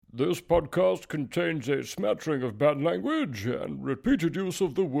This podcast contains a smattering of bad language and repeated use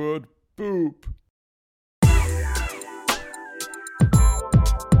of the word poop.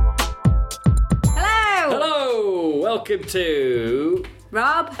 Hello, welcome to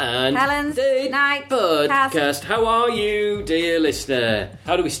Rob and Helen's Date Night Podcast. How are you, dear listener?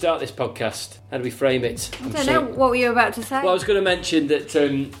 How do we start this podcast? How do we frame it? I don't know. What were you about to say? Well, I was going to mention that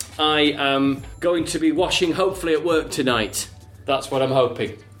I am going to be washing, hopefully, at work tonight. That's what I'm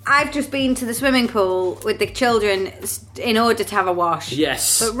hoping. I've just been to the swimming pool with the children in order to have a wash.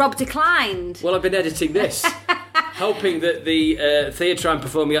 Yes. But Rob declined. Well, I've been editing this, hoping that the theatre I'm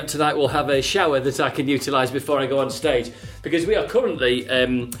performing at tonight will have a shower that I can utilise before I go on stage. Because we are currently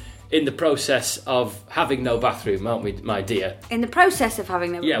in the process of having no bathroom, aren't we, my dear? In the process of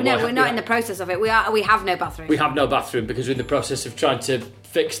having no... Yeah, no, well, we're not in the process of it. We have no bathroom. We have no bathroom because we're in the process of trying to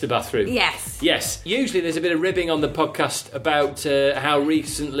fix the bathroom. Yes. Yes. Usually there's a bit of ribbing on the podcast about how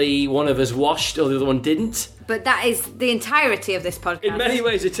recently one of us washed or the other one didn't. But that is the entirety of this podcast. In many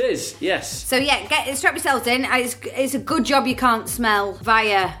ways it is, yes. So yeah, strap yourselves in. It's a good job you can't smell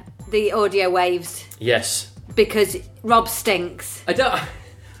via the audio waves. Yes. Because Rob stinks.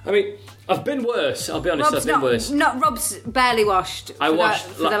 I mean, I've been worse. I'll be honest, I've been worse. Rob's barely washed for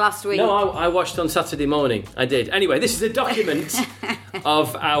the last week. No, I washed on Saturday morning. I did. Anyway, this is a document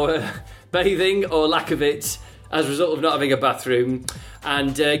of our bathing or lack of it as a result of not having a bathroom.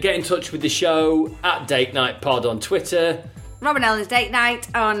 And get in touch with the show at Date Night Pod on Twitter. Rob and Ellen's Date Night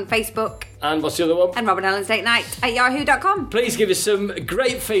on Facebook. And what's the other one? And Rob and Ellen's Date Night at yahoo.com. Please give us some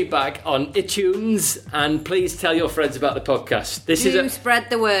great feedback on iTunes and please tell your friends about the podcast. Spread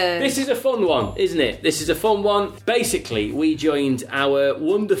the word. This is a fun one, isn't it? This is a fun one. Basically, we joined our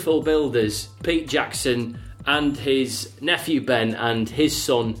wonderful builders, Pete Jackson and his nephew Ben and his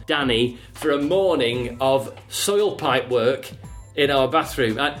son Danny, for a morning of soil pipe work in our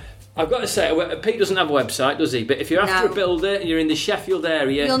bathroom. And I've got to say, Pete doesn't have a website, does he? But if you're after a builder and you're in the Sheffield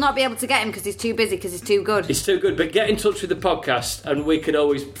area... You'll not be able to get him because he's too busy, because he's too good. He's too good, but get in touch with the podcast and we can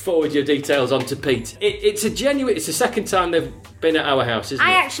always forward your details on to Pete. It's the second time they've been at our house, isn't it?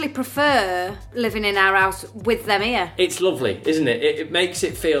 I actually prefer living in our house with them here. It's lovely, isn't it? It makes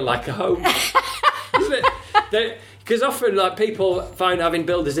it feel like a home. Isn't it? Because often, people find having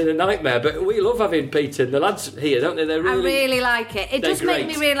builders in a nightmare, but we love having Pete and the lads here, don't they? I really like it. It does make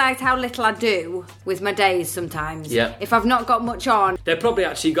me realise how little I do with my days sometimes. Yeah. If I've not got much on. They've probably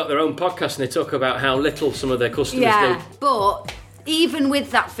actually got their own podcast and they talk about how little some of their customers do. do. But even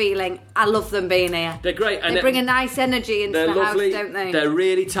with that feeling, I love them being here. They're great. They bring a nice energy into the lovely. house, don't they? They're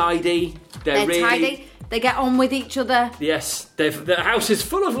really tidy. They're really tidy. They get on with each other. Yes, the house is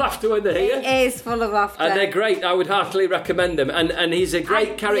full of laughter when they're here. It is full of laughter. And they're great. I would heartily recommend them. And he's a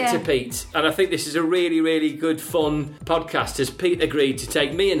great character, Pete. And I think this is a really, really good, fun podcast, as Pete agreed to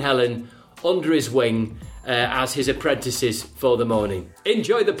take me and Helen under his wing as his apprentices for the morning.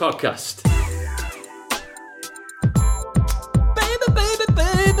 Enjoy the podcast.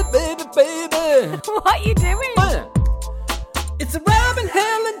 Baby. What are you doing? It's a Rob and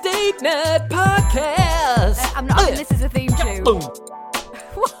Helen Date Night Podcast. I'm not having this as a theme tune.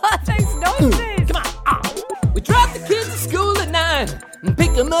 What are those noises? Come on. We drop the kids at school at 9 and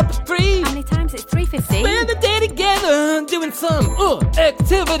pick them up at 3. How many times? It's 3:15. Spend the day together doing some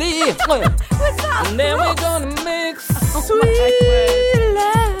activity. What's that? And then we're gonna make sweet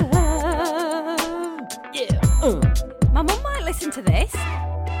love. Yeah. My mum might listen to this.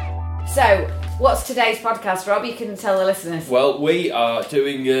 So, what's today's podcast, Rob? You can tell the listeners. Well, we are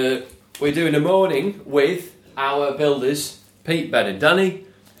doing a morning with our builders, Pete, Ben and Danny,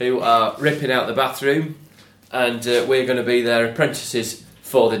 who are ripping out the bathroom, and we're going to be their apprentices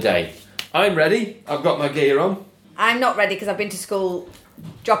for the day. I'm ready. I've got my gear on. I'm not ready because I've been to school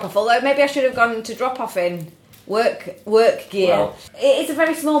drop-off, although maybe I should have gone to drop-off in work gear. Well, it is a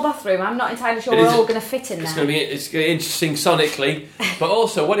very small bathroom. I'm not entirely sure we're all going to fit in there. It's going to be interesting sonically, but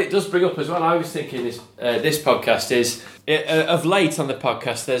also what it does bring up as well, I was thinking this podcast is, of late on the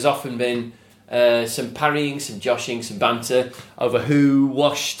podcast, there's often been some parrying, some joshing, some banter over who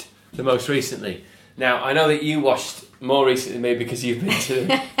washed the most recently. Now, I know that you washed more recently than me because you've been to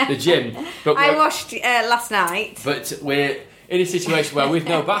the gym. But I washed last night. But we're in a situation where with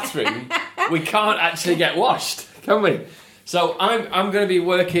no bathroom, we can't actually get washed, can we? So I'm going to be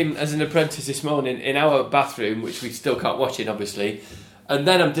working as an apprentice this morning in our bathroom, which we still can't wash in, obviously. And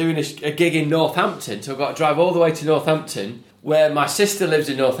then I'm doing a gig in Northampton, so I've got to drive all the way to Northampton, where my sister lives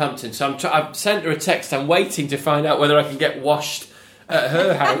in Northampton. So I've sent her a text. I'm waiting to find out whether I can get washed at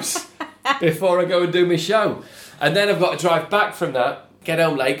her house before I go and do my show. And then I've got to drive back from that, get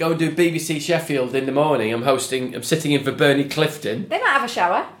home late, go and do BBC Sheffield in the morning. I'm sitting in for Bernie Clifton. They might have a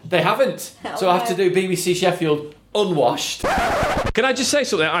shower. They haven't. So I have to do BBC Sheffield unwashed. Can I just say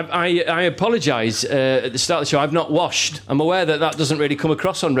something? I apologise at the start of the show. I've not washed. I'm aware that doesn't really come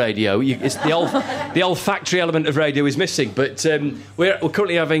across on radio. It's the olfactory element of radio is missing. But we're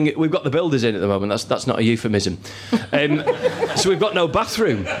currently we've got the builders in at the moment. That's not a euphemism. So we've got no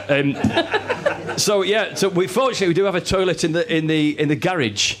bathroom. So fortunately we do have a toilet in the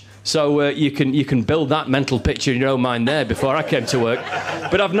garage. So you can build that mental picture in your own mind there before I came to work.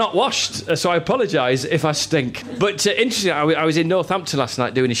 But I've not washed, so I apologise if I stink. But interesting, I was in Northampton last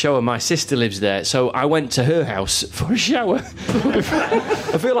night doing a show and my sister lives there, so I went to her house for a shower.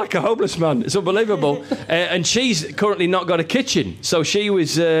 I feel like a homeless man. It's unbelievable. And she's currently not got a kitchen, so she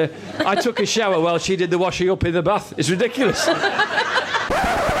was... I took a shower while she did the washing up in the bath. It's ridiculous.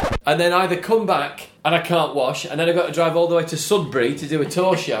 And then either come back and I can't wash, and then I've got to drive all the way to Sudbury to do a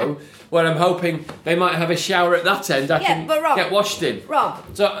tour show where I'm hoping they might have a shower at that end I can get washed in. Rob.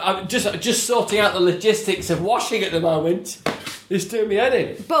 So I'm just sorting out the logistics of washing at the moment. It's doing me head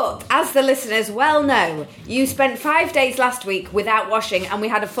in. But, as the listeners well know, you spent 5 days last week without washing and we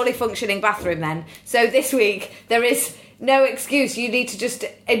had a fully functioning bathroom then. So this week, there is... no excuse. You need to just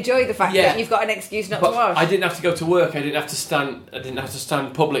enjoy the fact that you've got an excuse not to wash. I didn't have to go to work. I didn't have to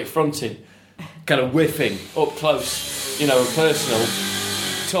stand public fronting, kind of whiffing up close, personal,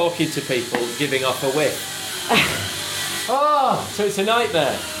 talking to people, giving off a whiff. So it's a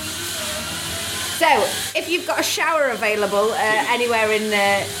nightmare. So, if you've got a shower available anywhere in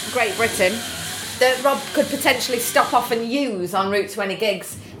Great Britain that Rob could potentially stop off and use en route to any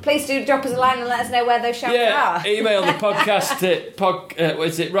gigs, please do drop us a line and let us know where those showers are. Email the podcast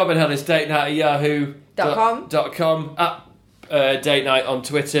at Robin Helens Date Night at yahoo.com, at Date Night on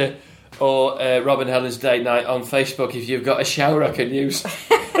Twitter, or Robin Helens Date Night on Facebook if you've got a shower I can use.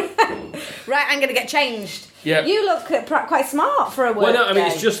 Right, I'm going to get changed. Yeah. You look quite smart for a work Well, no, I mean,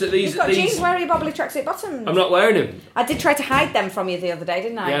 day. it's just that these... You've got jeans, where are your bobbly tracksuit bottoms? I'm not wearing them. I did try to hide them from you the other day,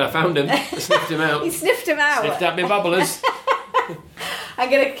 didn't I? Yeah, I found them. I sniffed them out. You sniffed them out? Sniffed out my bobblers. I'm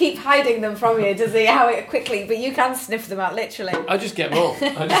going to keep hiding them from you to see how it quickly, but you can sniff them out, literally. I just get more.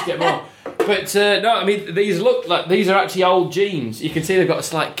 But, no, I mean, these are actually old jeans. You can see they've got a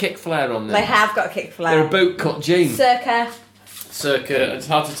slight kick flare on them. They have got a kick flare. They're a boot-cut jean. Circa, it's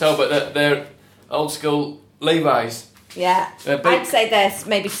hard to tell, but they're old-school Levi's. Yeah. I'd say they're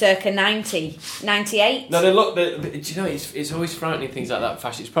maybe circa 90, 98. No, they look... do you know, it's always frightening, things like that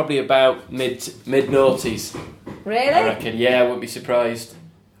fashion. It's probably about mid-noughties. Really? I reckon, yeah, I wouldn't be surprised.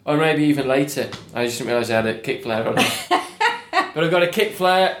 Or maybe even later. I just didn't realise I had a kick flare on it. But I've got a kick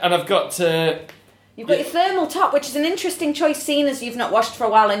flare and I've got... You've got your thermal top, which is an interesting choice, seeing as you've not washed for a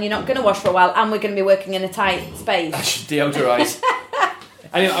while and you're not going to wash for a while, and we're going to be working in a tight space. I should deodorise.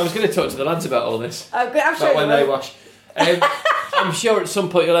 Anyway, I was going to talk to the lads about all this. I'm sure about when they wash. I'm sure at some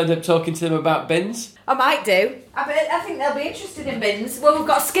point you'll end up talking to them about bins. I might do. I think they'll be interested in bins. Well, we've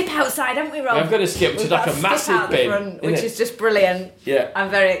got a skip outside, haven't we, Rob? I've got a skip, which is like a massive bin. Front, which is just brilliant. Yeah. I'm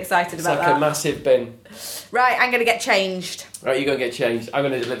very excited about that. It's like a massive bin. Right, I'm going to get changed. Right, you're going to get changed. I'm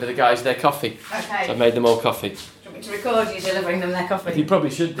going to deliver the guys their coffee. Okay. So I've made them all coffee. Do you want me to record you delivering them their coffee? You probably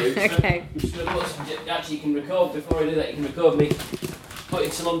should do. Okay. Actually, you can record, before I do that, you can record me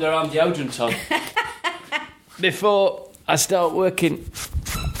putting some underarm deodorant on. Before I start working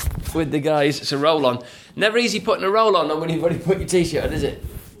with the guys, it's a roll-on. Never easy putting a roll-on when you've already put your t-shirt on, is it?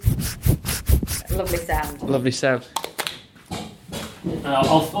 Lovely sound. Lovely sound.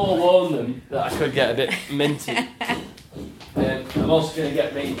 I'll forewarn them that I could get a bit minty. I'm also going to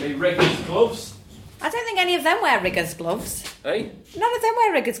get me riggers gloves. I don't think any of them wear riggers gloves. Hey? None of them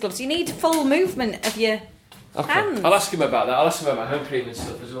wear riggers gloves. You need full movement of your hands. I'll ask him about that. I'll ask him about my hand cream and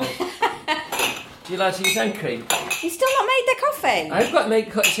stuff as well. Do you like to use hand cream? You still not made their coffee? I've got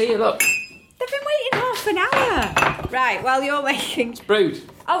make cuts here, look. They've been waiting half an hour. Right, well, you're making... It's brewed.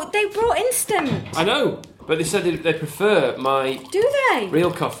 Oh, they brought instant. I know, but they said they prefer my... Do they?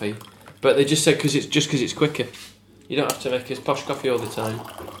 Real coffee, but they just said because it's quicker. You don't have to make a posh coffee all the time.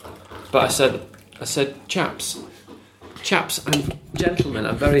 But I said, chaps and gentlemen,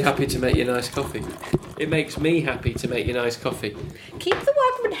 I'm very happy to make you nice coffee. It makes me happy to make you nice coffee. Keep the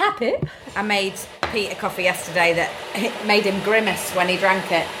workman happy. I made Pete a coffee yesterday that made him grimace when he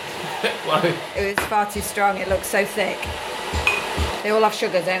drank it. Why? It was far too strong. It looked so thick. They all have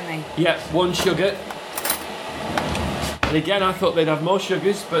sugar, don't they? Yeah, 1 sugar. And again, I thought they'd have more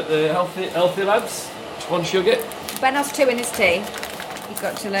sugars, but the healthy lads, 1 sugar. Ben has 2 in his tea. You've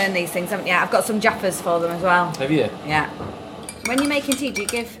got to learn these things, haven't you? I've got some jappers for them as well. Have you? Yeah. When you're making tea, do you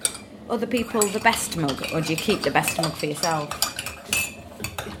give other people the best mug, or do you keep the best mug for yourself?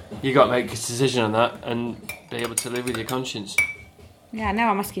 You got to make a decision on that and be able to live with your conscience. Yeah,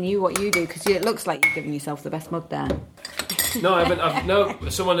 now I'm asking you what you do because it looks like you're giving yourself the best mug there. No, I haven't. No,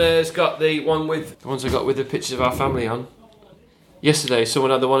 someone has got the ones I got with the pictures of our family on. Yesterday,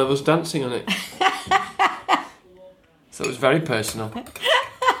 someone had the one of us dancing on it. So it was very personal.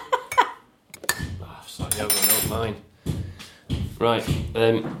 Sorry, not mine. Right.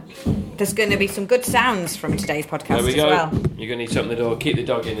 There's going to be some good sounds from today's podcast there we as go. well. You're going to need to open the door. Keep the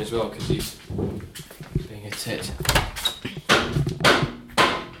dog in as well because he's being a tit.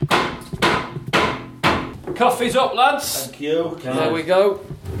 Coffee's up, lads. Thank you. There we go.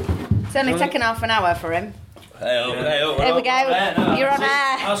 It's only taken half an hour for him. Hey up. There we go. You're on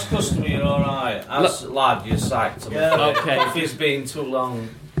air. As customer, you're alright. As lad, you're sacked. Okay. Coffee's been too long.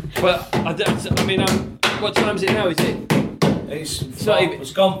 Well, what time is it now? Is it?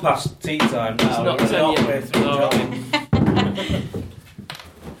 It's gone past tea time now. It's not We're 10 halfway yet. through jogging.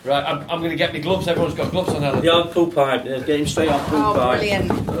 Right, I'm going to get my gloves. Everyone's got gloves on now. The odd poo pipe. Get him straight on poo Oh, pipe.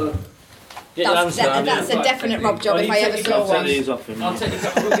 brilliant. Get your hands down. That's a definite Rob job if I ever saw Take one. these off him. I'll take your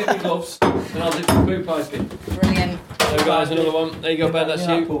get my gloves and I'll do the poo piping. Brilliant. There guys, another one. There you go, Ben, that's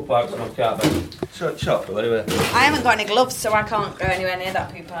you. Poo pipes on carpet. Shut up, anyway. I haven't got any gloves, so I can't go anywhere near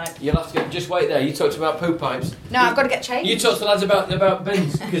that poo pipe. You'll have to just wait there. You talked about poo pipes. No, I've got to get changed. You talk to the lads about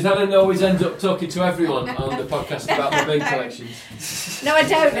bins, because Helen always ends up talking to everyone on the podcast about the bin collections. No, I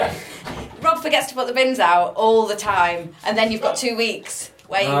don't. Rob forgets to put the bins out all the time, and then you've got 2 weeks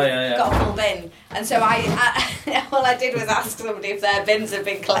where you've got a full bin. And so I all I did was ask somebody if their bins had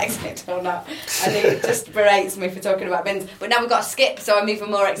been collected or not. And he just berates me for talking about bins. But now we've got a skip, so I'm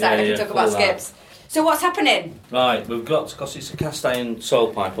even more excited to talk about skips. So what's happening? Right, we've got, because it's a cast iron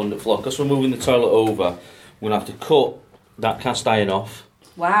soil pipe under the floor, because we're moving the toilet over, we're going to have to cut that cast iron off.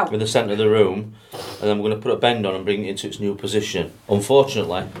 Wow. In the centre of the room, and then we're going to put a bend on and bring it into its new position.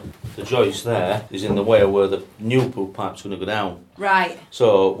 Unfortunately, the joist there is in the way of where the new poo pipe's going to go down. Right.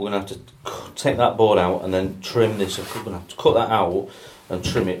 So we're going to have to take that board out and then trim this. We're going to have to cut that out and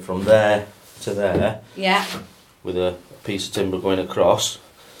trim it from there to there. Yeah. With a piece of timber going across,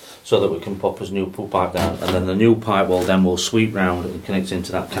 so that we can pop his new poo pipe down, and then the new pipe will sweep round and connect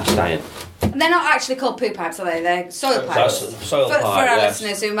into that cast iron. And they're not actually called poo pipes, are they? They're soil pipes. That's soil for pipe, our yes.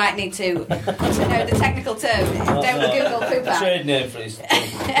 listeners who might need to know the technical term, don't Google poo pipe. Trade name for his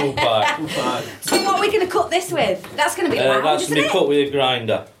poo pipe. So what are we going to cut this with? That's going to be loud, That's isn't going to be it? cut with a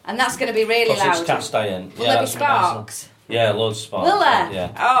grinder. And that's going to be really Because it's loud. cast iron. Will there be sparks? Yeah, loads of sparks. Will there?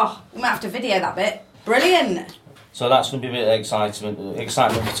 Yeah. Oh, we might have to video that bit. Brilliant. So that's going to be a bit of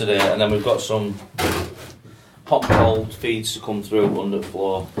excitement for today, and then we've got some hot and cold feeds to come through under the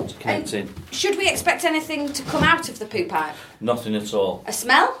floor to connect in. Should we expect anything to come out of the poo pipe? Nothing at all. A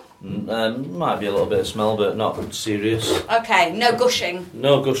smell? Might be a little bit of smell, but not serious. Okay, no gushing.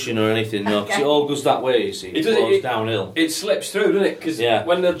 No gushing or anything, no, because it all goes that way, you see. It flows downhill. It slips through, doesn't it? Because Yeah.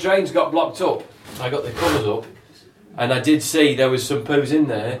 when the drains got blocked up, I got the covers up, and I did see there was some poos in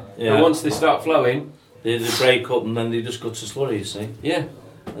there. Yeah. And once they start flowing, They break up and then they just go to slurry, you see. yeah.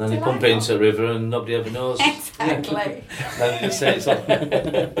 And then they pump it into the river and nobody ever knows. Exactly. Then they just say it's on.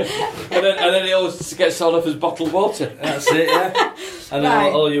 and then it always gets sold up as bottled water. That's it, yeah. And then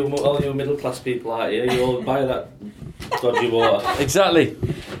Right. all you middle class people out here, you all buy that dodgy water. Exactly.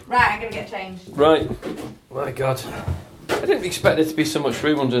 Right, I'm going to get changed. Right. My God. I didn't expect there to be so much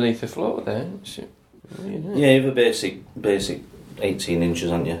room underneath the floor there. Yeah, you have a basic 18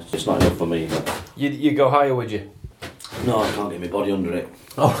 inches, haven't you? It's not enough for me. You go higher, would you? No, I can't get my body under it.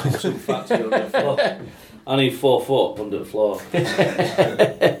 Oh. Too fat to get under the floor. I need 4 foot under the floor.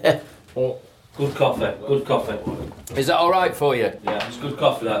 Good coffee. Is that all right for you? Yeah, it's good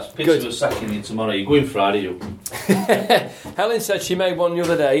coffee. That's Good. picture of sacking you tomorrow. You're going Friday, you. Helen said she made one the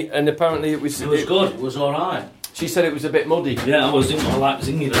other day, and apparently it was good. It was all right. She said it was a bit muddy. Yeah, I didn't like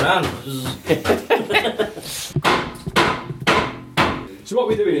zinging around. So what are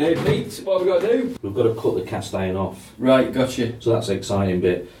we doing here, Pete? What have we got to do? We've got to cut the cast iron off. Right, gotcha. So that's the exciting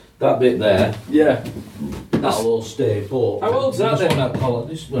bit. That bit there, Yeah. that'll all stay, but... How old's that then?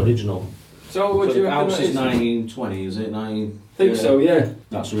 This is original. So what do you The reckon house that is is? 1920, is it? I think so, yeah.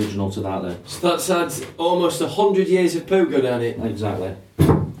 That's original to that then. So that's had almost 100 years of poo go down it. Exactly.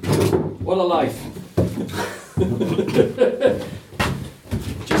 What a life.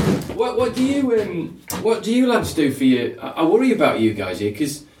 What do you lads do for you? I worry about you guys here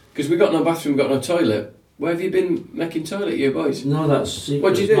because we've got no bathroom, we've got no toilet. Where have you been making toilet, you boys? No, that's secret.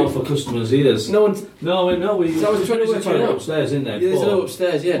 What do you It's do? not for customers' ears. No one's... No, we. So I was trying to there's a work it toilet out. upstairs, isn't there? Yeah, there's But- a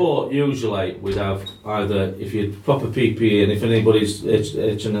upstairs, yeah. But usually we'd have either, if you proper PPE and if anybody's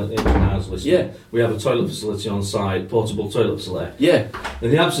H&R's listening, Yeah. we have a toilet facility on site, portable toilet facility. Yeah. In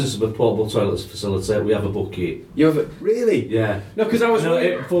the absence of a portable toilet facility, we have a bucket. You have a... Really? Yeah. No, because I was... No,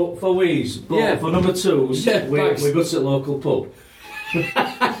 worried- for wees, but Yeah. for number twos, Yeah, we thanks. go to the local pub. Which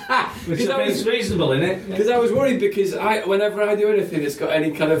I I think is reasonable, innit? Because I was worried because whenever I do anything that's got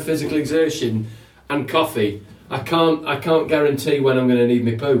any kind of physical exertion and coffee, I can't guarantee when I'm going to need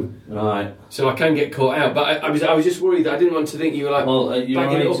my poo. Right. So I can get caught out. But I was just worried that I didn't want to think you were like You're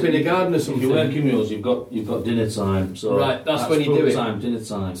bagging it right. up in a garden or If something. you're working mules, you've got dinner time. So Right, that's when you do pub it. Time, dinner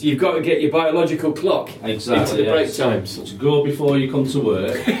time. So you've got to get your biological clock Exactly. into the yes. break times. To go before you come to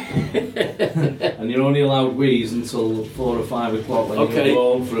work, and you're only allowed wheeze until 4 or 5 o'clock when Okay. you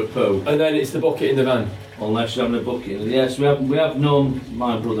go home for a poo, And then it's the bucket in the van. unless you're having a bucket. Yes, we have known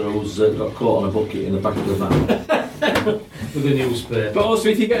my brother who's got caught on a bucket in the back of the van with a newspaper. But also,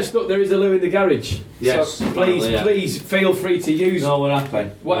 if you get stuck, there is a loo in the garage. Yes, So please, apparently, yeah. please feel free to use No, we're happy.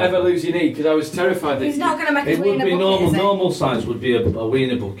 whatever loos you need, because I was terrified that He's not going to make It a would wiener be bucket, normal. is it? Normal size would be a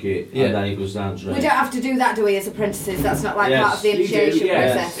wiener bucket, Yeah. and then he goes down to We don't have to do that, do we, as apprentices? That's not like Yes. part of the You do, initiation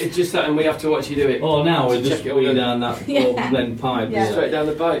yeah. process. It's just that, and we have to watch you do it. Oh, now we Check just it all wee in. down that Yeah. old blend pipe. Yeah. is it? Straight down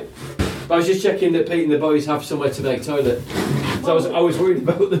the pipe. But I was just checking that Pete and the boys have somewhere to make toilet. So I was worried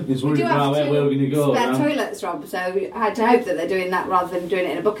about them. He's We worried do have about where we're going to go. spare now. toilets, Rob, so I had to hope that they're doing that rather than doing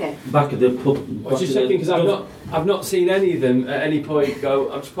it in a bucket. Back of the pub. I was just checking because I've not seen any of them at any point go,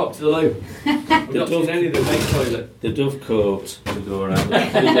 I've just popped to the loo. I've not seen any of them make toilet. The dove coat to go around.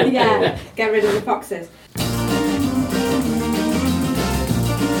 Yeah, get rid of the foxes.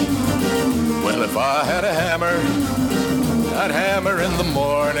 Well, if I had a hammer, I'd hammer in the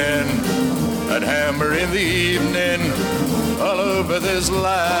morning, I'd hammer in the evening, all over this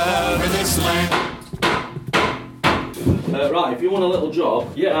land. Right, if you want a little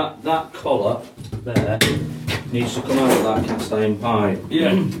job, Yeah. that collar there needs to come out of that cast iron pipe.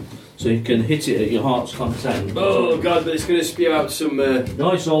 Yeah. So you can hit it at your heart's content. Oh god, but it's going to spew out some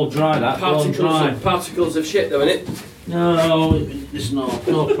No, it's all dry, that. All dry. particles of shit, though, innit? No, it's not.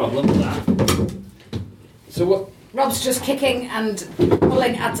 No problem with that. So what? Rob's just kicking and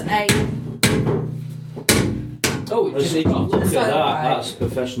pulling at a... Oh, Look just at that. Sorry, right. That's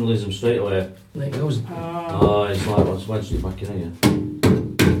professionalism straight away. there it goes. Oh, it's like what's wedged it back in here.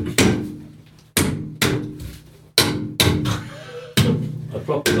 A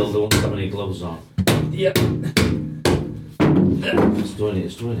proper builder won't have any gloves on. Yep. It's doing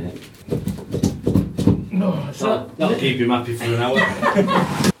it. No, That'll keep him happy for an hour.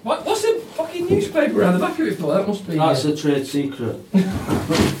 What's the fucking newspaper around the back of it for? That must be. That's a trade secret. It's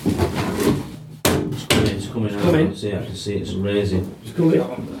coming out. Coming. See, I can see it's raising. It's coming.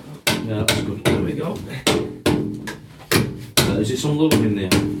 Yeah, that's good. There we go. Is it some lube in there?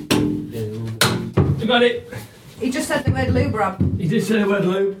 You got it. He just said the word lube, Rob. He did say the word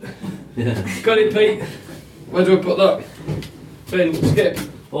lube. Yeah. Got it, Pete. Where do I put that? Bin, skip.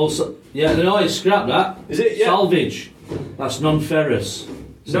 Also, yeah, no, it's scrap that. Is it? Yeah. Salvage. That's non-ferrous.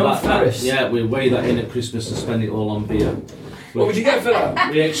 Non-ferrous? Yeah, we weigh that in at Christmas and spend it all on beer. What would you get for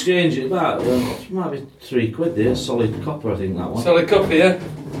that? We exchange it about, it might be £3 there, solid copper I think that one. Solid copy, yeah?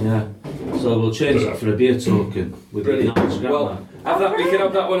 Yeah. So we'll change that for a beer token with Brilliant. the scrap Well, man. have that, we can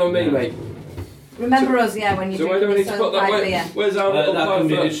have that one on me, mate. Remember us, yeah, when you So where do we need to put that? Where's our little That can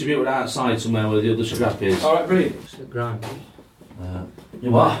be plan for distributed outside somewhere where the other scrap is. Alright, brilliant.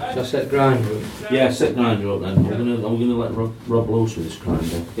 You what? Shall I set grind? Yeah, set grinder up then. I'm gonna let Rob loose with this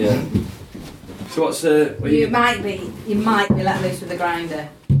grinder. Yeah. So what's what You might be let loose with the grinder.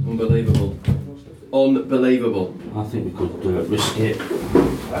 Unbelievable. Unbelievable. I think we could risk it.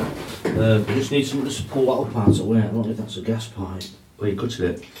 We just need something to pull that up out of the way. I don't know if that's a gas pipe. Well, you could see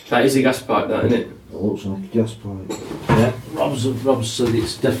it. That is a gas pipe, that, isn't it? It looks like a gas pipe. Yeah, Rob's said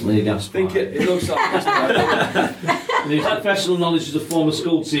it's definitely a gas I pipe. think it looks like a gas pipe. His professional knowledge as a former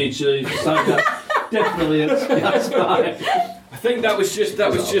school teacher, he's like that's definitely a gas pipe. I think that was just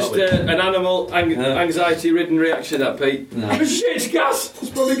an animal anxiety-ridden reaction. That Pete. No. Oh, shit, it's gas. It's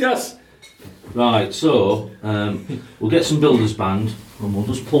probably gas. Right, so we'll get some builder's band and we'll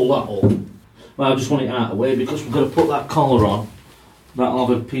just pull that up. Well, I just want it out of the way because we've got to put that collar on. That'll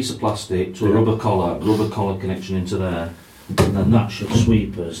have a piece of plastic to a rubber collar connection into there, and then that should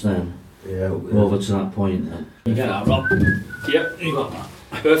sweep us then over to that point then. You get that, Rob? Yep. You got that?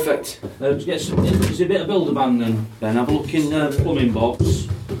 Perfect. Get some, it's a bit of builder band then. Have a look in the plumbing box.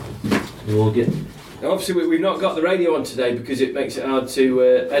 We'll get. Now, obviously, we've not got the radio on today because it makes it hard to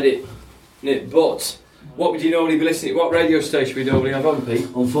edit it, but What would you normally be listening to? What radio station would you normally have on, Pete?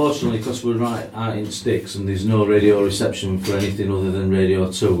 Unfortunately, because we're right out in sticks and there's no radio reception for anything other than Radio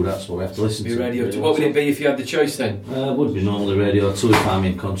 2, that's what we have to listen to. Radio 2. What would it be if you had the choice then? Would be normally Radio 2 if I'm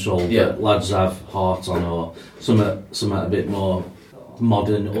in control, but lads have Heart on or something a bit more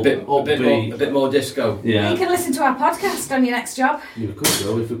modern, a bit more disco. Yeah. You can listen to our podcast on your next job. You could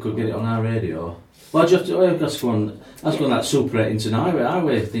go if we could get it on our radio. Well, just that's going that Super 8 into an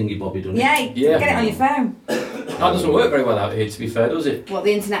highway thingy Bobby done. Yeah, you can get it on your phone. That doesn't work very well out here, to be fair, does it? What,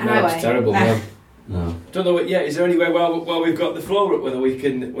 the internet No, highway? it's terrible. No. No. Don't know. Is there any way while we've got the floor up whether we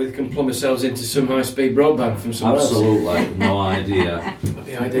can plumb ourselves into some high-speed broadband from somewhere else? Absolutely, no idea. That'd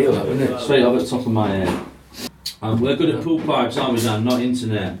be ideal, that, wouldn't it? Straight off the top of my head. We're good at pool pipes, aren't we, Dan? Not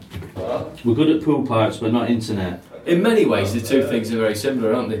internet. We're good at pool pipes, but not internet. In many ways, the two things are very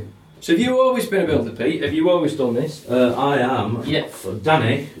similar, aren't they? So have you always been a builder, Pete? Have you always done this? I am. Yeah.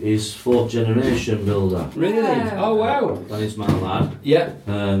 Danny is 4th generation builder. Really? Oh, wow. Danny's my lad. Yeah.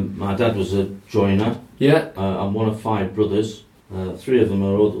 My dad was a joiner. Yeah. I'm one of 5 brothers. 3 of them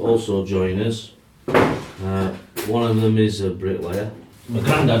are also joiners. One of them is a bricklayer. My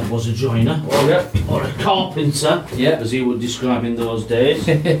granddad was a joiner. Oh, yeah. Or a carpenter, as he would describe in those days.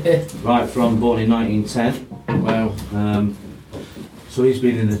 Right from born in 1910. Wow. So he's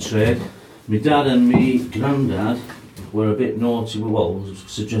been in the trade. My dad and me granddad were a bit naughty, well,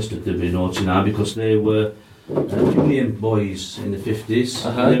 suggested they'd be naughty now because they were union boys in the 50s.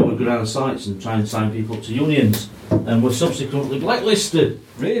 They would go down sites and try and sign people up to unions and were subsequently blacklisted.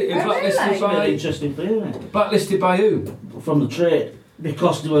 Really? Blacklisted by... Really interesting theory. Blacklisted by who? From the trade.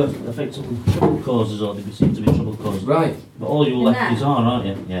 Because they were effectively trouble causers, or they seemed to be trouble causers. Right. But all you lefties are, aren't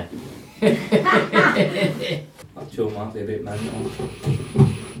you? Yeah. That tool might be a bit mental.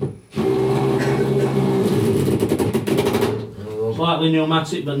 Slightly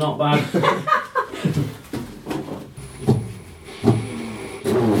pneumatic, but not bad.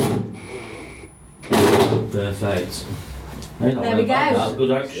 Perfect. Hey, There we go.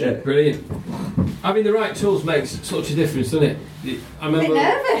 Good action. Yeah, brilliant. Having the right tools makes such a difference, doesn't it? I I'm a remember. bit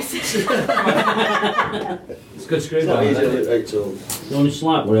nervous. It's good screwdriver. The only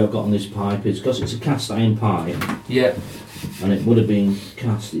slight worry I've got on this pipe is because it's a cast iron pipe, Yeah. and it would have been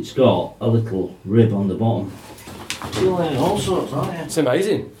cast, it's got a little rib on the bottom. All sorts, aren't you? It's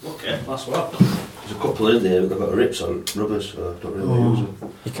amazing. Okay, that's what. There's a couple in there, but they've got rips on rubbers, so I don't really use them.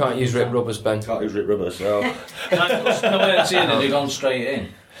 You can't use rip rubbers, Ben. Can't use rip rubbers, so. No way to see it, they've gone straight in.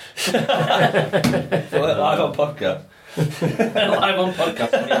 Live on podcast. Live on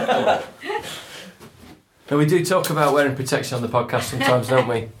podcast. No, we do talk about wearing protection on the podcast sometimes, don't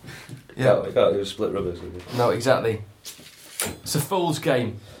we? Yeah, you can't use split rubbers. No, exactly. It's a fool's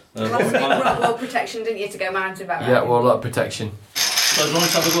game. Lots of rock protection, didn't you, to go mounted about Yeah, well, a lot of protection. So do you want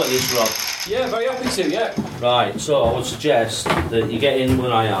to have a go at this, Rob? Yeah, very happy to, yeah. Right, so I would suggest that you get in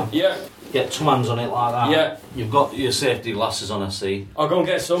where I am. Yeah. Get 2 hands on it like that. Yeah. You've got your safety glasses on, I see. I'll go and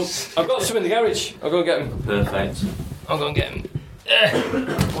get some. I've got some in the garage. I'll go and get them. Perfect. I'll go and get them.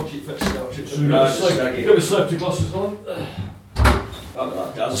 Watch it first. Right. Got my safety glasses on.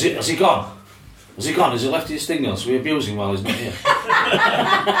 Has he gone? Has he gone? Has he left his stinging? So we abuse him while he's not here.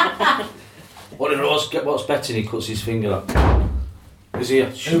 What's betting he cuts his finger up? Is he here?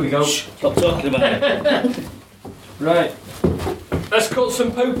 Here we go. Shh, stop talking about it. Right. Let's cut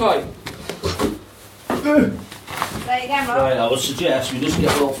some poo pipe. There you go, Rob. Right, I would suggest we just get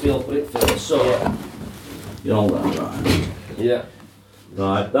a little feel for it first. So, you know that, right? Yeah.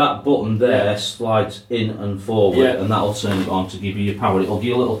 Right, that button there slides in and forward, Yeah. and that'll turn it on to give you your power. It'll give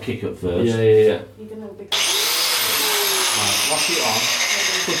you a little kick at first. Yeah. Right, lock it on,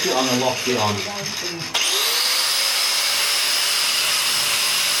 push it on and lock it on.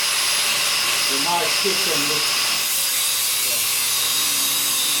 You might kick on the...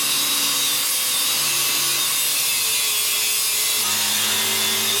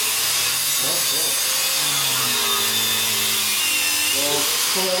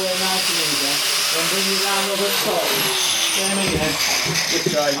 Pull away nice and easy, then bring it round over the top. Same again.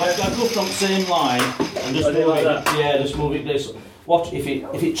 I've got to go from the same line and just move it. Yeah, just move it this. Watch if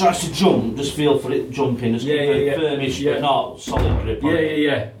it tries to jump, just feel for it jumping. Just keep it firmish, but not solid grip. On it.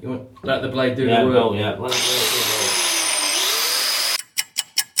 Yeah. You want let the blade do Yeah, the work. well, yeah. Let it go.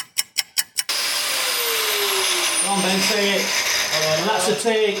 Come on, Ben, say it. That's a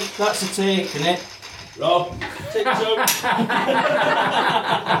take. That's a take, isn't it? Rob, take 2.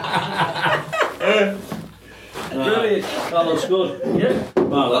 Brilliant. That looks good. Yeah.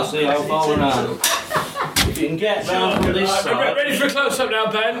 Well, let's see how far we're at. If you can get round from this side. Ready for a close up now,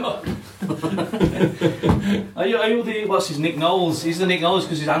 Ben? Are you the, what's his, Nick Knowles? He's the Nick Knowles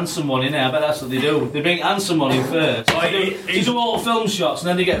because he's handsome one, innit? I bet that's what they do. They bring handsome one in first. They do all film shots and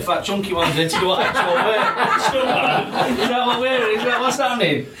then they get fat chunky ones in to do actual work. Is that what we're is that what's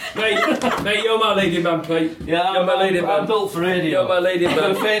happening? Mate, you're my leading man, Pete. Yeah, you're my leading man. I'm built for radio. You're my leading man.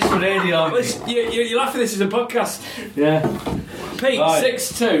 I've got a face for radio. Listen, you laugh at this as a podcast. Yeah. Pete, Right.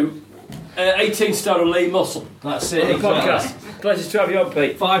 6'2", 18 stone and lean muscle. That's it, Podcast. Pleasure to have you on,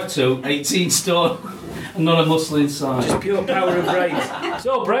 Pete. 5'2", 18 stone, and not a muscle inside. Just pure power of brains. It's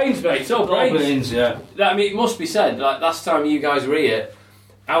all brains, mate. It's all brains. Yeah. I mean, it must be said, like last time you guys were here,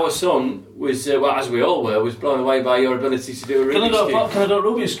 our son was, well, as we all were, was blown away by your ability to do a Rubik's Cube. Can I do a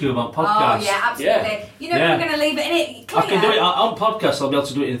Rubik's Cube on podcast? Oh, yeah, absolutely. Yeah. You know, we're going to leave it in it. I can do it on podcast. I'll be able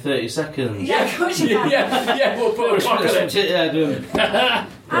to do it in 30 seconds. Yeah, of course you can. Yeah, we'll put a clock on it. Yeah, do it.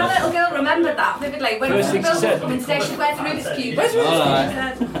 Our little girl remembered that vividly. When First the thing she bills said. were coming today, she where's the Rubik's Cube? Where's the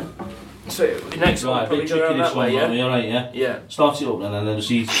Alright. Rubik's Cube? So, next one, Right, probably bit go tricky around this that way, one, yeah? alright, yeah? Yeah. Start it up and then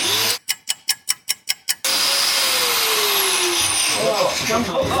just eat.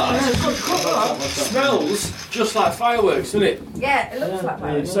 Smells just like fireworks, doesn't it? Yeah, it looks like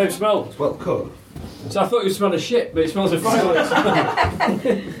that. Same smell. It's well cut. So I thought it would smell of shit, but it smells of fireworks.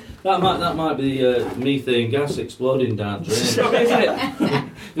 That might be methane gas exploding down drain. So, isn't it?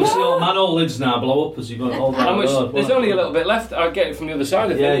 You'll see all manhole lids now blow up as you go all How down much? the road. There's only a little bit left. I'll get it from the other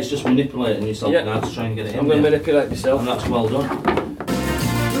side of it. Yeah, it's just manipulating yourself Yeah. now to try and get it I'm in going to there. manipulate myself. And that's well done.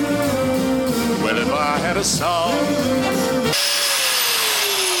 Well, if I had a song,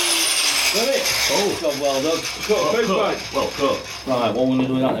 Got it? Oh, God, well done. Well cut. Right, what we're going to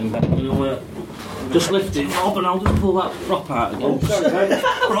do with that then, Ben? We're going to just lift it up and I'll just pull that prop out again.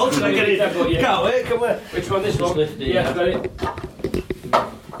 We're all trying to get it. Can't wait, come on. Which one? This Just one? lift it, Yeah, yeah. I got it.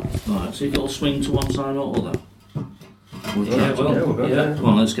 Right, see if it'll swing to one side or other. Yeah, well, yeah. Come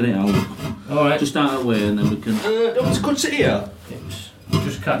on, let's get it out. All right. Just out of the way and then we can... Could sit here.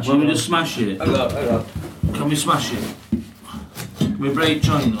 Just catch When it. we just smash it, Hang on. can we smash it? Can we break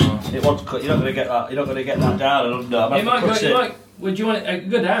joint or...? It wants to cut. You're not going to get that. You're not going to get that down and under. It might go. It might. Would you want it to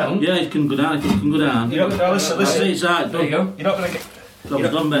go down? Yeah, it can go down, it can go down. You're not going to listen. That's it, Listen. it's right, There you done. go. You're not going to get. Job's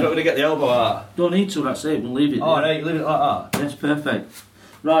You're done, not Ben. going to get the elbow out. Don't need to, that's it, we'll leave it Oh there. no, you leave it like that. Yes, perfect.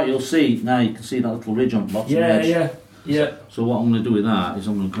 Right, you'll see, now you can see that little ridge on the bottom edge. Yeah. So what I'm going to do with that is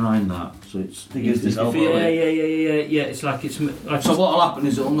I'm going to grind that, so it's... He gives this elbow. Yeah. It's like it's like. So what'll happen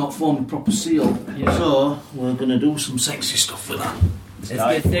is it'll not form a proper seal. Yeah. So, we're going to do some sexy stuff with that.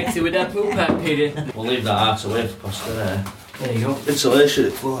 Let's get sexy with that poop hat, Peter. We'll leave that out away for Costa there. There you go.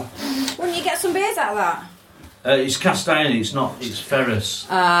 Insulation floor. Wouldn't you get some beers out of that? It's cast iron, it's ferrous.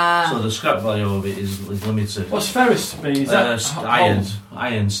 So the scrap value of it is limited. What's ferrous mean? Is that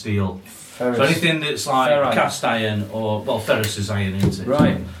Iron, steel. Ferrous. So anything that's like Ferrite. cast iron or, well, ferrous is iron, isn't it?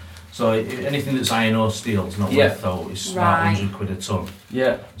 Right. So anything that's iron or steel is not Yeah. worth though, it's about Right. 100 quid a tonne.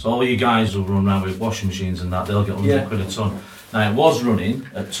 Yeah. So all you guys will run around with washing machines and that, they'll get 100 Yeah. quid a tonne. Now it was running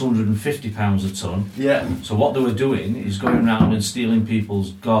at £250 a tonne. Yeah. So what they were doing is going around and stealing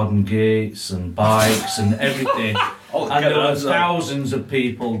people's garden gates and bikes and everything. And there were thousands of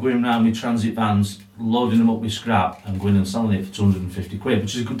people going around with transit vans, loading them up with scrap and going and selling it for 250 quid,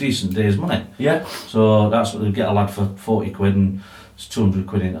 which is a good decent day's money. Yeah. So that's what they'd get a lad for 40 quid and it's 200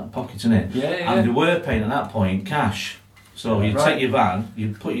 quid in that pocket, isn't it? Yeah. And they were paying at that point cash. So you Right. take your van, you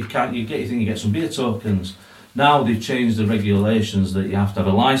put your you get your thing, you get some beer tokens. Now they've changed the regulations that you have to have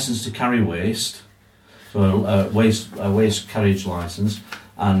a licence to carry waste, so a waste carriage licence,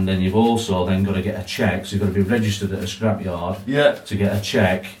 and then you've also then got to get a cheque. So you've got to be registered at a scrapyard Yeah. to get a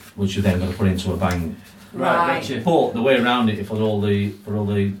cheque, which you then got to put into a bank. Right. Gotcha. But the way around it for all the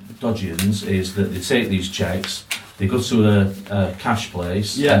dodgians is that they take these cheques, they go to a cash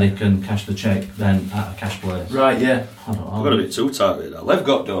place, Yeah. and they can cash the cheque then at a cash place. Right. Yeah. I don't know. I've got a bit too tight with that. Lev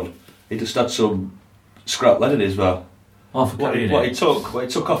got done. He just had some scrap lead in his van. Oh, for What he carrying it.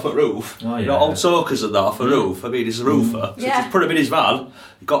 took off at roof. Oh, You yeah. know, old talkers and that off a roof. I mean, he's a roofer. So Yeah. just put him in his van.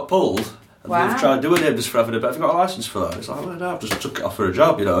 He got pulled. And Wow. they've tried doing him just for having a bit. Have you got a licence for that? It's like, well, no, I've just took it off for a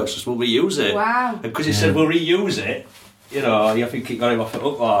job. You know, it's just we'll reuse it. Wow. And because he said we'll reuse it, you know, I think it got him off the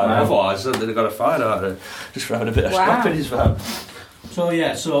hook line. Wow. Otherwise, they've got a fine out of it just for having a bit of Wow. scrap in his van. So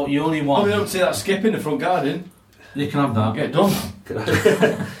yeah, so you only Oh, want... we don't see that skip in the front garden. You can have that. Get it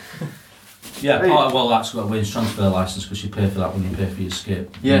done. Yeah, part of, well, that's got a wage transfer licence because you pay for that when you pay for your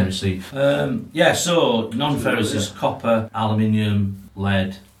skip. Yeah. You receipt. Yeah, so non-ferrous is copper, aluminium,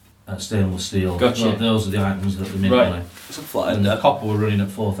 lead, stainless steel. Gotcha. Well, those are the items that they make Right. money. It's a flat And end the there. copper we're running at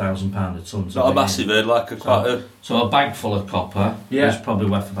 £4,000 a tonne. Not a massive head, like a quite a... So a bag full of copper Yeah. is probably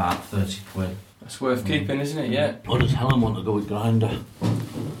worth about 30 quid. That's worth keeping, isn't it? Yeah. What does Helen want to go with grinder?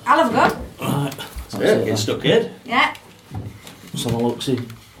 I'll have a go. Right. Yeah, get stuck in. Yeah. Let's have a look, see.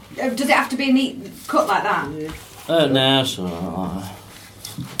 Does it have to be a neat cut like that? No, so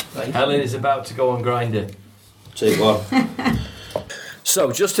Helen is about to go on Grindr. Take one.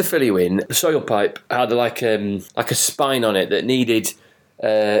 So, just to fill you in, the soil pipe had like a spine on it that needed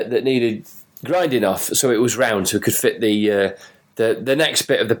grinding off, so it was round, so it could fit the next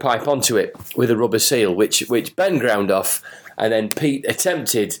bit of the pipe onto it with a rubber seal, which Ben ground off, and then Pete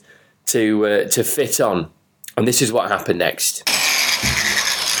attempted to fit on, and this is what happened next.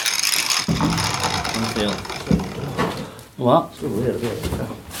 What?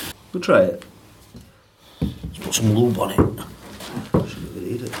 We'll try it. Let's put some lube on it.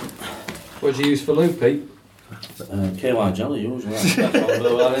 What did you use for lube, Pete? KY jelly, usually.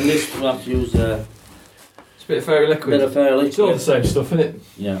 Well, in this, we have to use It's a bit of fairy liquid. bit of fairy liquid. It's all the same stuff, isn't it?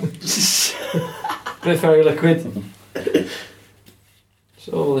 Yeah. Bit of fairy liquid. It's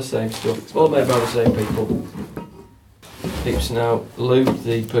all the same stuff. It's all made by the same people. Peeps now lube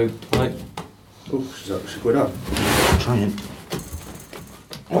the poop pipe. Oh, she's going on. Trying.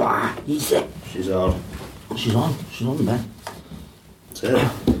 Easy. She's on. She's on there. That's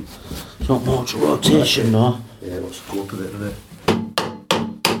it. It's not much rotation, though. Yeah, let's go up a bit of it.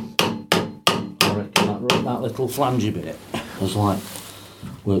 I reckon that little flangey bit has like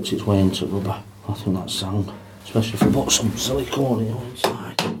worked its way into rubber. I think that's sound. Especially if we put some silicone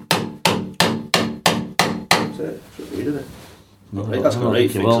inside. That's it. Should read it. No, That's got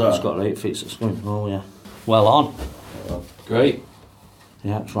 8 feet. Well, it's got 8 feet. It's going. Oh yeah. Well on. Great.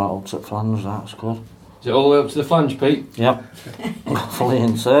 Yeah, it's right up to the flange. That's good. Is it all the way up to the flange, Pete? Yep. Fully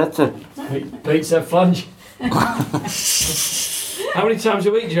inserted. Pete said flange. How many times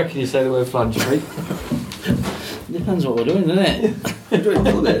a week do you reckon you say the word flange, Pete? Depends what we're doing, doesn't it?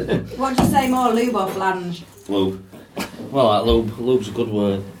 What do you say more, lube or flange? Lube. Well, that lube's a good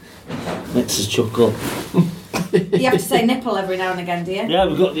word. Makes us chuckle. You have to say nipple every now and again, do you? Yeah,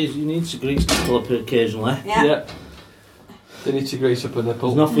 we've got these. You need to grease nipple up occasionally. Yeah. They need to grease up a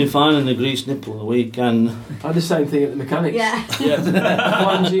nipple. There's nothing finer than a greased nipple a weekend. I had the same thing at the mechanics. Yeah. Yeah.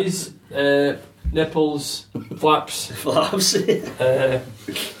 Flanges, nipples, flaps. Flaps.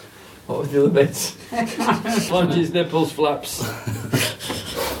 What were the other bits? Flanges, nipples, flaps.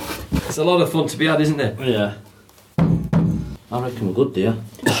 It's a lot of fun to be had, isn't it? Yeah. I reckon we're good, dear.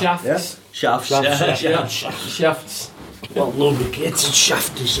 Shafts. Yes. Shafts. Shafts. Well, lubricated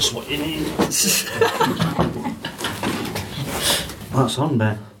shaft is just what you need. That's on,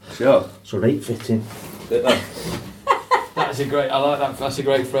 Ben. Sure. It's a rate fitting. That is a great. I like that. That's a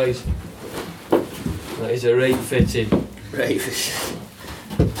great phrase. That is a rate fitting. Right.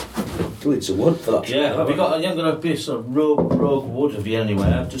 Do need some wood for that. Yeah, have you got a piece of rogue wood have you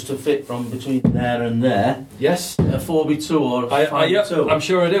anywhere, just to fit from between there and there? Yes. A 4x2 or a 5x2? I'm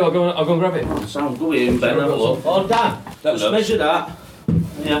sure I do. I'll go and grab it. Sounds good in, Ben, have a look. Oh, Dan, let's measure that.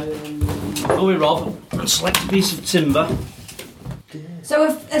 Yeah. Go with Rob and select a piece of timber. So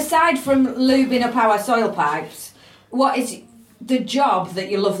aside from lubing up our soil pipes, what is the job that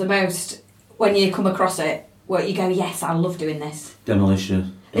you love the most when you come across it? Where you go, yes, I love doing this.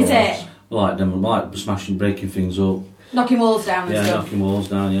 Demolition. Is it? Like smashing, breaking things up. Knocking walls down and Yeah, stuff? knocking walls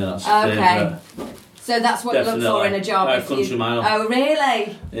down, yeah, that's Okay. favourite. So that's what you look for in a job? Like if country you... mile. Oh,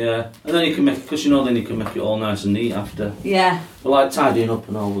 really? Yeah. And then you can make, because then you can make it all nice and neat after. Yeah. We like tidying up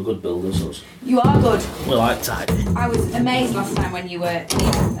and all, we're good builders. Us. You are good. We like tidying. I was amazed last time when you were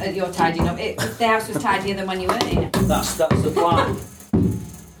you're tidying up. The house was tidier than when you weren't in it. That's the plan.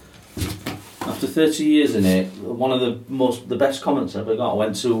 After 30 years in it, one of the best comments I ever got, I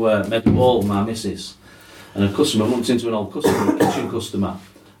went to Medwall with my missus, and a customer bumped into an old customer, a kitchen customer,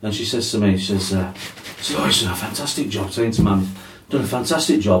 and she says to me, she says, oh, he's done a fantastic job, saying to man, done a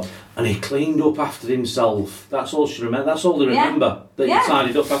fantastic job, and he cleaned up after himself. That's all she remember. That's all they remember, that you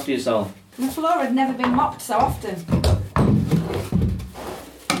tidied up after yourself. The floor had never been mopped so often.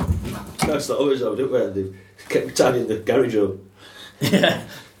 That's not always how I do it. They kept tidying the garage up. Yeah.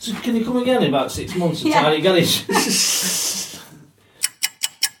 So can you come again in about 6 months and tidy garage?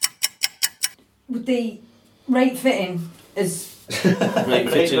 With the rate fitting is Rate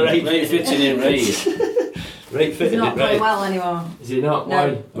fitting in rate. Right fitting not it going right. well anymore Is it not? No. Why?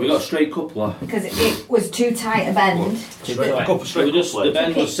 Have we got a straight coupler? because it was too tight a bend. The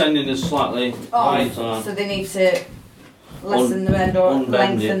bend was sending us slightly right on. So they need to lessen the bend or unbend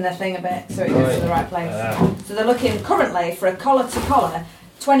lengthen it. the thing a bit so it goes to the right place. So they're looking currently for a collar to collar,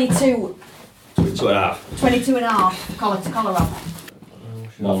 22 2.5. 22 and a half collar to collar on.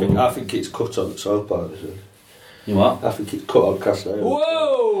 I think it's cut on the soil part. Is it? You what? I think it's cut on cast iron.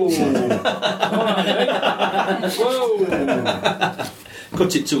 Whoa! Whoa!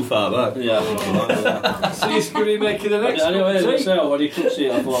 cut it too far back. Yeah, I think you're right, yeah. So he's going to be making the next Anyway, cup of tea. so when he cuts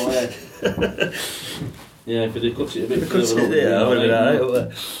it, I thought, yeah, if he cuts it a bit Cut further it up, there, I would yeah,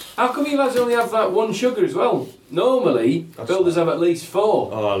 have How come you lads only have that one sugar as well? Normally, builders have at least 4.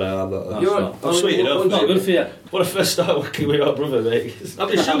 Oh no, I'm not. That's You're not- I'm sweet only enough. one Not sugar. good for you. When I first started working with your brother, mate, how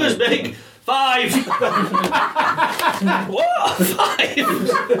many sugars, mate? 5! What?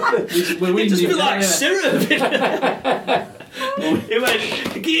 5? We're It just feel winning, like yeah. syrup. He went,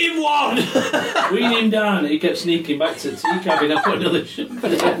 give him 1! Wean him down, he kept sneaking back to the tea cabin. I put another sugar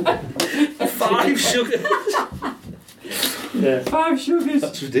in. 5 sugars. Yeah. 5 sugars.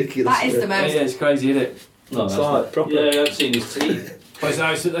 That's ridiculous. That is the Yeah, most. it's crazy, isn't it? No, It's that's like not. proper. Yeah, I've seen his teeth. Well,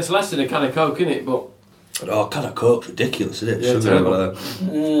 it's less than a can of Coke, isn't it? But Oh, can of Coke's ridiculous, isn't it? Yeah, Sugar terrible. over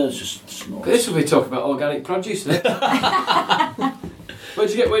there. It's just not. this will be talking about organic produce, isn't it? Where'd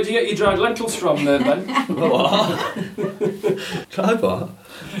you get your dried lentils from, Ben? What? Try what?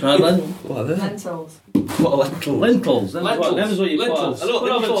 Right, then. What are they? Lentils. What are lentils? Lentils. Them Lentils. Is what you Lentils. put. I don't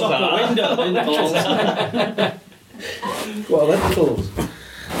Put over the think top of the window. Lentils. What are lentils?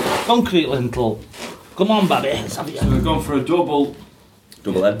 Concrete lentil. Come on, baby. Let's have it. So we've gone for a double.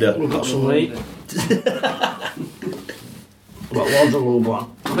 Double ender. We've got some meat. We've got loads of lube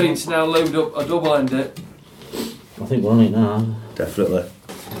on. Clean's now loaded up a double ender. I think we're on it now. Definitely.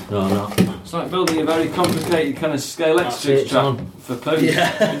 No. It's like building a very complicated kind of scale That's extra it, track son. for poos.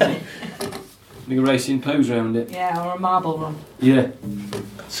 Yeah. You're racing poos around it. Yeah, or a marble run. Yeah.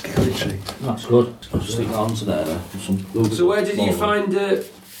 Skeleton. That's good. I'll stick that onto there then. Some lube. So where did you find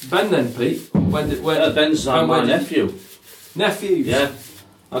Ben then, Pete? Where Ben's and my where did- nephew. Nephews? Yeah.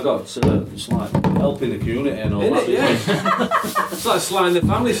 I got it's like helping the community and all Isn't that. it? Yeah. It's like sliding the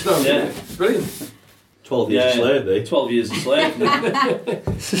family stone. Yeah. Isn't it? Brilliant. 12 years a slave, eh? 12 years a slave.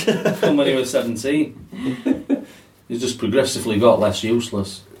 From when he was 17. He's just progressively got less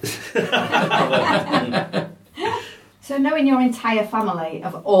useless. So knowing your entire family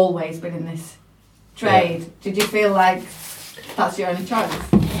have always been in this trade, did you feel like that's your only choice?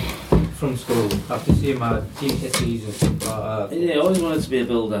 From school, after seeing my GCSEs and stuff like that, He always wanted to be a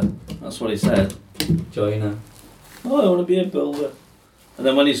builder. That's what he said. joiner. Oh, I want to be a builder. And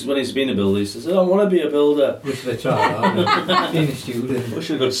then when he's been a builder, he says, I don't want to be a builder. Which they try, being a student. We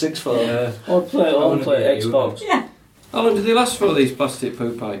should have got 6 for that. Yeah. I want to play wanna be a Xbox. How long did they last for, these plastic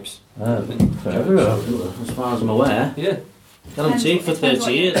poo pipes? Forever, as far as I'm aware. Yeah. Guaranteed for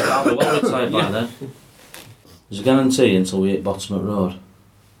 30 years. I'll be well retired by then. There's a guarantee until we hit Bottom Road.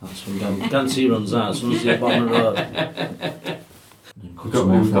 That's when guarantee runs out as soon as you hit Bottom Road.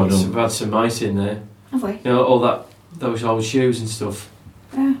 We've had some mice in there. Have we? You know, those old shoes and stuff.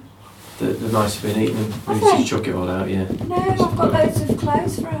 Yeah. The mice have been eating them. We Have need they? to chuck it all out, yeah. No, I've got loads of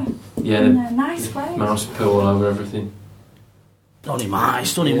clothes for her. Yeah, And, the nice clothes. mouse poo all over everything. Only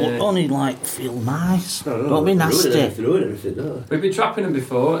nice, only like feel nice. No, Don't be nasty. Ruin everything, don't they? We've been trapping them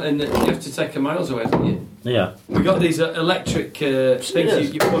before, and you have to take them miles away, don't you? Yeah. We got these electric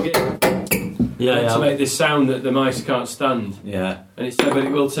things you plug in to make this sound that the mice can't stand. Yeah. And it said, but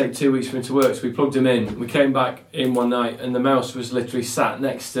it will take 2 weeks for it to work. So we plugged them in. We came back in one night, and the mouse was literally sat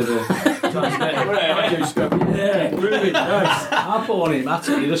next to the transmitter. Yeah, really nice. I put one in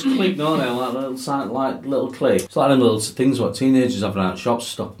Matic, you just click on it like little click. It's like them little things what teenagers have around shops,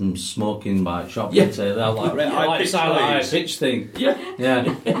 stop them smoking by shop. Yeah. They're like, high like pitch silent high noise. pitch thing. Yeah.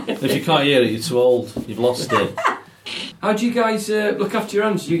 Yeah. If you can't hear it, you're too old. You've lost it. How do you guys look after your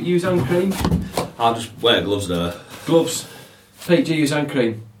hands? You use hand cream? I'll just wear gloves now. Gloves? Pete, do you use hand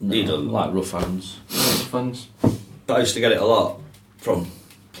cream? He doesn't. Like rough hands. Funds? But I used to get it a lot from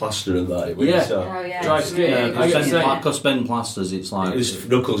plaster and that. Yeah. So Oh, yeah. Dry skin. Yeah, I get the same. because Ben plasters, it's like his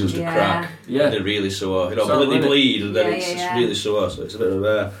knuckles used to Yeah. crack. Yeah. And they're really sore. You know, So, when they isn't it? bleed and then Yeah, it's yeah, just yeah. really sore, so it's a bit of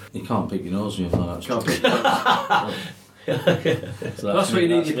a... you can't pick your nose with that. Can't be- So That's what you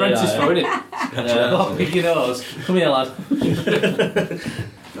need your apprentice for, isn't it? Yeah. Pick your nose. Come here, lad.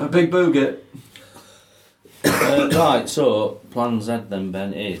 A big booger. Right, so plan Z then,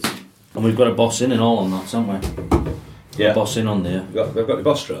 Ben, is, and we've got a boss in and all on that, haven't we? Yeah. Boss in on there. We've got the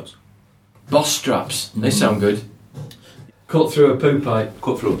boss straps. Boss straps. They sound good. Cut through a poo pipe.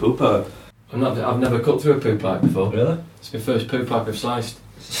 Cut through a poo pipe. I've never cut through a poo pipe before. Really? It's my first poo pipe I've sliced.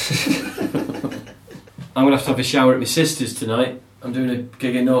 I'm going to have a shower at my sister's tonight. I'm doing a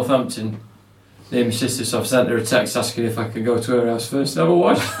gig in Northampton near my sister, so I've sent her a text asking if I can go to her house first and have a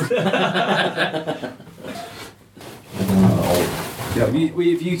wash. Yeah, have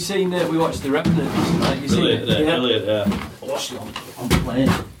you seen we watched The Revenant tonight? You seen Brilliant, it? yeah. Brilliant, yeah. I'm playing.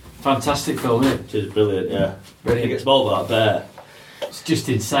 Fantastic film, isn't it? It is brilliant, yeah. He Brilliant. gets mauled by that bear. It's just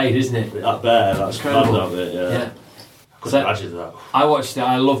insane, isn't it? That bear, that's Incredible. mad, isn't it? Yeah. Couldn't imagine that. I watched it.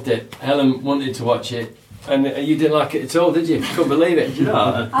 I loved it. Helen wanted to watch it, and you didn't like it at all, did you? Couldn't believe it. You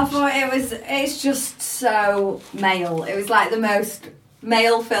know, I thought it's just so male. It was like the most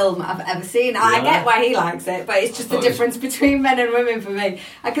male film I've ever seen. I get why he likes it, but it's just the difference between men and women for me.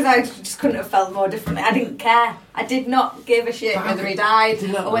 Because I just couldn't have felt more differently. I didn't care. I did not give a shit whether he died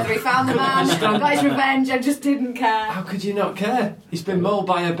or whether he found the man, got his revenge. I just didn't care. How could you not care? He's been mauled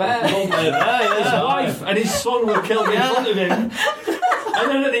by a bear. His Wife and his son were killed in front of him. And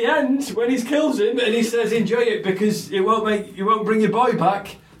then at the end, when he kills him and he says, "Enjoy it because you won't bring your boy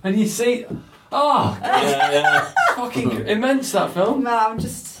back," and you see, fucking immense that film. No, I'm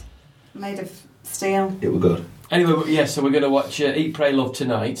just made of steel. it was good. Anyway, so we're going to watch Eat, Pray, Love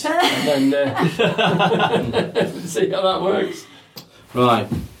tonight, and then see how that works. Right.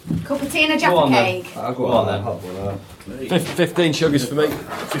 Cup of tea and a Go on jaffa then. cake. I'll Go on then. 15 sugars for me.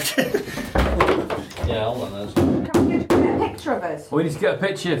 Yeah, I'll let those. Can we get a picture of us? We need to get a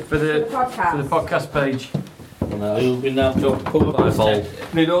picture for the podcast page. No, you'll be now to cover by bowl.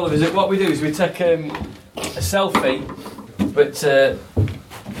 Need all of us. What we do is we take a selfie, but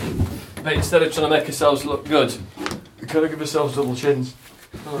instead of trying to make ourselves look good, we kind of give ourselves double chins.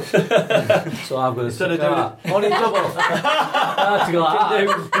 So I'm going to Instead of doing it, only double. I have to go like that.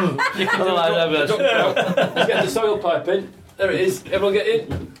 you can do get the soil pipe in. There it is. Everyone get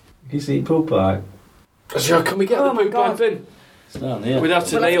in. You see poop pipe? Sure, can we get the poop pipe in? It's down here. We'd have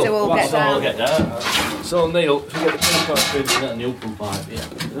to We'll have kneel. to all get down. Get down. So I'll kneel. So we get the poop pipe in. Get a new poop pipe, yeah.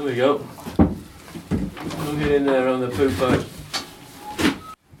 There we go. We'll get in there on the poop pipe.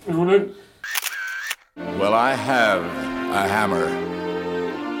 Everyone in? Well, I have a hammer,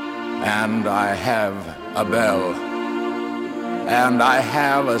 and I have a bell, and I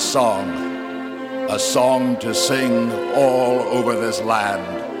have a song to sing all over this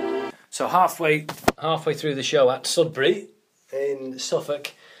land. So halfway through the show at Sudbury in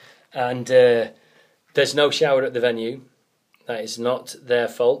Suffolk, and there's no shower at the venue. That is not their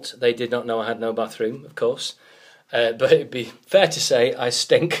fault. They did not know I had no bathroom, of course. But it'd be fair to say I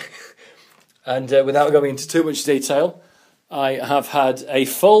stink. And without going into too much detail, I have had a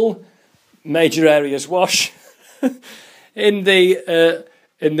full major areas wash in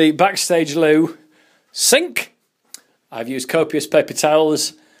the backstage loo sink. I've used copious paper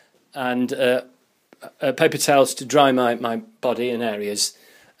towels and paper towels to dry my body in areas,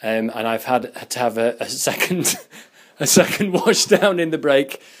 and I've had to have a second wash down in the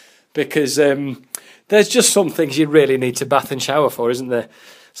break because there's just some things you really need to bath and shower for, isn't there?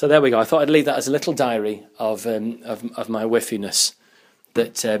 So there we go. I thought I'd leave that as a little diary of my whiffiness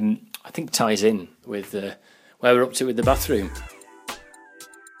that I think ties in with where we're up to with the bathroom.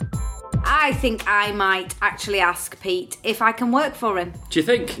 I think I might actually ask Pete if I can work for him. Do you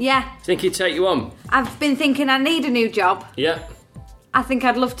think? Yeah. Think he'd take you on? I've been thinking I need a new job. Yeah. I think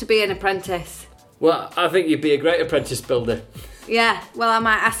I'd love to be an apprentice. Well, I think you'd be a great apprentice builder. Yeah, well, I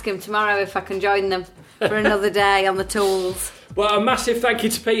might ask him tomorrow if I can join them for another day on the tools. Well, a massive thank you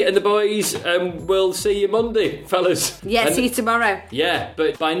to Pete and the boys. We'll see you Monday, fellas. Yeah, see you tomorrow. Yeah,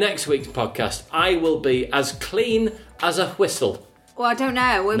 but by next week's podcast, I will be as clean as a whistle. Well, I don't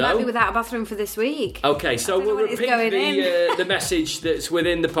know. We No? might be without a bathroom for this week. Okay, so we'll what is repeat going in. the message that's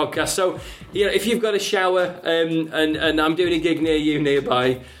within the podcast. So, you know, if you've got a shower and I'm doing a gig near you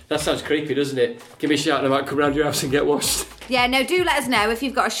nearby, that sounds creepy, doesn't it? Give me a shout and I might come round your house and get washed. Yeah, no, do let us know if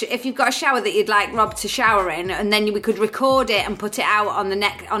you've got a shower that you'd like Rob to shower in, and then we could record it and put it out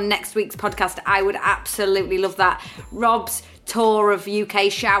on next week's podcast. I would absolutely love that. Rob's tour of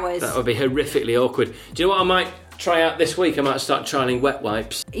UK showers. That would be horrifically awkward. Do you know what I might try out this week? I might start trialling wet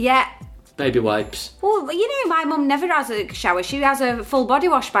wipes. Yeah. Baby wipes. Well, you know, my mum never has a shower. She has a full body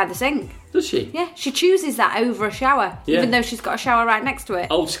wash by the sink. Does she? Yeah, she chooses that over a shower, Yeah. even though she's got a shower right next to it.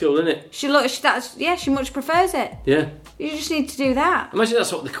 Old school, isn't it? She much prefers it. Yeah. You just need to do that. Imagine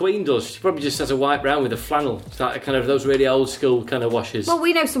that's what the Queen does. She probably just has a wipe round with a flannel. It's like kind of those really old school kind of washes. Well,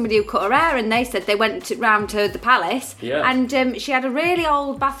 we know somebody who cut her hair, and they said they went round to the palace, Yeah. and she had a really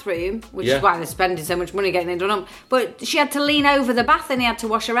old bathroom, which Yeah. is why they're spending so much money getting it done up. But she had to lean over the bath, and he had to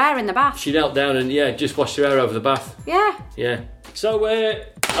wash her hair in the bath. She knelt down and, just washed her hair over the bath. Yeah. Yeah. So,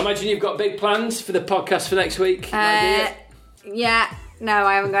 I imagine you've got big plans for the podcast for next week. Yeah. No,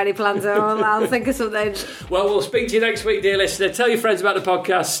 I haven't got any plans at all. I'll think of something. Well, we'll speak to you next week, dear listener. Tell your friends about the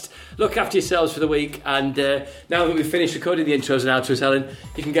podcast. Look after yourselves for the week. And now that we've finished recording the intros and outros, Helen,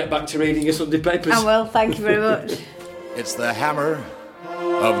 you can get back to reading your Sunday papers. I will. Thank you very much. It's the hammer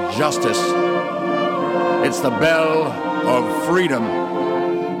of justice. It's the bell of freedom.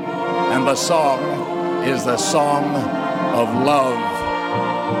 And the song is the song of love.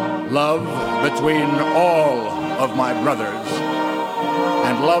 Love between all of my brothers,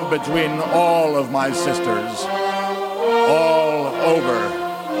 and love between all of my sisters, all over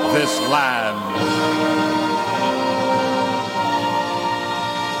this land.